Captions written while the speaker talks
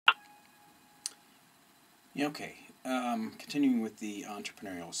Yeah, okay. Continuing with the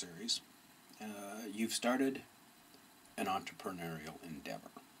entrepreneurial series, you've started an entrepreneurial endeavor.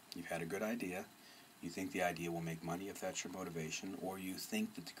 You've had a good idea. You think the idea will make money if that's your motivation, or you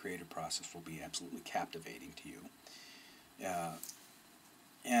think that the creative process will be absolutely captivating to you.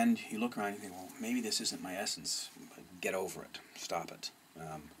 And you look around and you think, well, maybe this isn't my essence. Get over it. Stop it.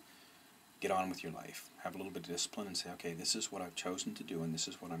 Get on with your life. Have a little bit of discipline and say, okay, this is what I've chosen to do, and this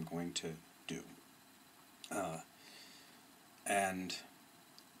is what I'm going to do. And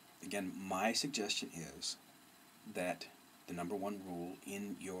again, my suggestion is that the number one rule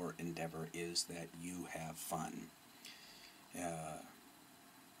in your endeavor is that you have fun.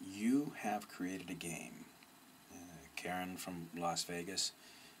 You have created a game. Karen from Las Vegas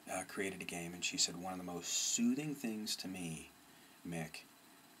created a game, and she said one of the most soothing things to me, Mick,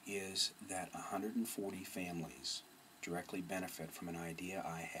 is that 140 families directly benefit from an idea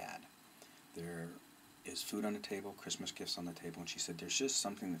I had. There is food on the table, Christmas gifts on the table, and she said there's just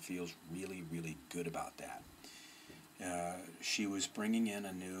something that feels really, really good about that. She was bringing in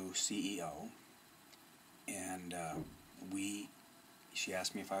a new CEO, and she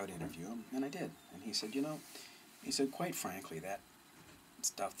asked me if I would interview him, and I did. And he said, quite frankly, that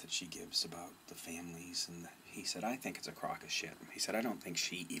stuff that she gives about the families, and he said, I think it's a crock of shit. He said, I don't think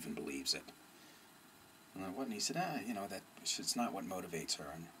she even believes it. And I what? And he said, that it's not what motivates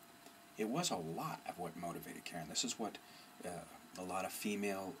her. And it was a lot of what motivated Karen. This is what a lot of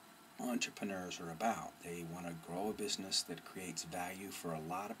female entrepreneurs are about. They want to grow a business that creates value for a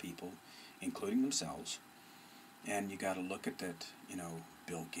lot of people, including themselves. And you got to look at that,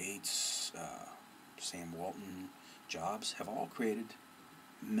 Bill Gates, Sam Walton, Jobs have all created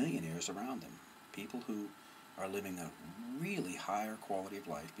millionaires around them. People who are living a really higher quality of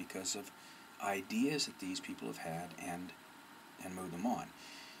life because of ideas that these people have had and move them on.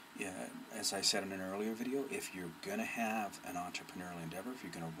 As I said in an earlier video, if you're going to have an entrepreneurial endeavor, if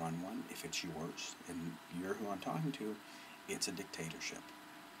you're going to run one, if it's yours, and you're who I'm talking to, it's a dictatorship.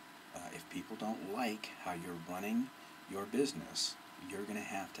 If people don't like how you're running your business, you're going to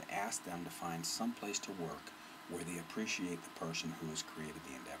have to ask them to find some place to work where they appreciate the person who has created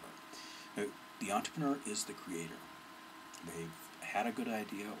the endeavor. Now, the entrepreneur is the creator. They've had a good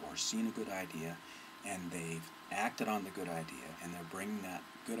idea or seen a good idea, and they've acted on the good idea, and they're bringing that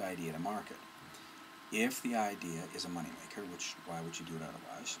good idea to market. If the idea is a moneymaker, which why would you do it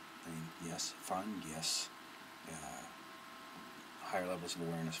otherwise? I mean, yes, fun, yes, higher levels of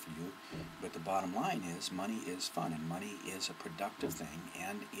awareness for you, but the bottom line is money is fun, and money is a productive thing,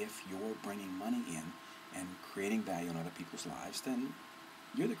 and if you're bringing money in and creating value in other people's lives, then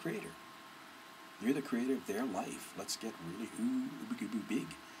you're the creator. You're the creator of their life. Let's get really big,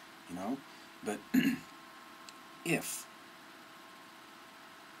 But if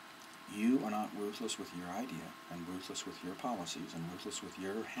you are not ruthless with your idea, and ruthless with your policies, and ruthless with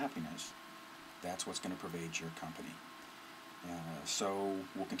your happiness, that's what's going to pervade your company. So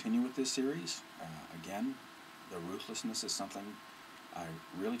we'll continue with this series. Again, the ruthlessness is something I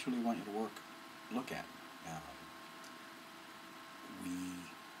really, truly want you to look at. We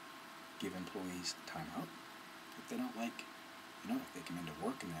give employees time out if they don't like, if they come into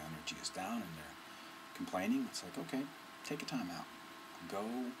work and their energy is down and they're complaining. It's like, okay, take a time out. Go,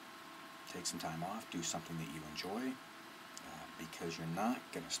 take some time off, do something that you enjoy, because you're not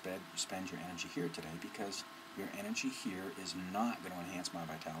going to spend your energy here today, because your energy here is not going to enhance my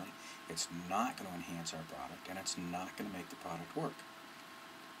vitality, it's not going to enhance our product, and it's not going to make the product work.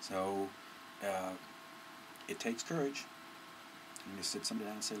 So it takes courage. You just sit somebody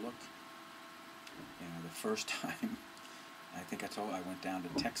down and say, look, the first time I went down to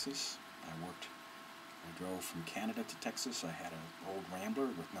Texas. I drove from Canada to Texas. I had an old Rambler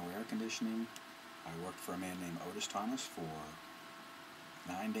with no air conditioning. I worked for a man named Otis Thomas for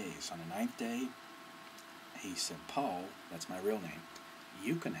 9 days. On the 9th day, he said, Paul, that's my real name,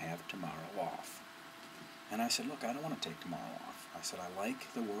 you can have tomorrow off. And I said, look, I don't want to take tomorrow off. I said, I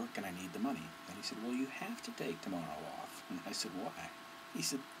like the work and I need the money. And he said, well, you have to take tomorrow off. And I said, why? He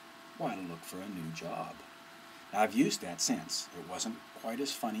said, why, to look for a new job. Now, I've used that since. It wasn't quite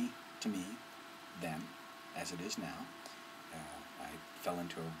as funny to me then as it is now. I fell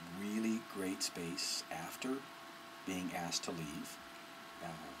into a really great space after being asked to leave.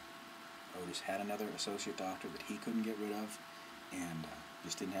 Otis had another associate doctor that he couldn't get rid of, and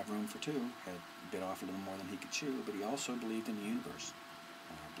just didn't have room for two. Had bit off a little more than he could chew, but he also believed in the universe.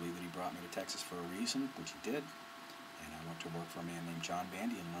 Believed that he brought me to Texas for a reason, which he did. And I went to work for a man named John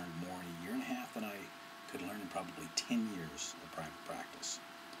Bandy and learned more in a year and a half than I could learn in probably 10 years of private practice.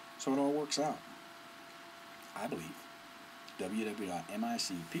 So it all works out, I believe.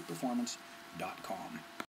 www.micpeakperformance.com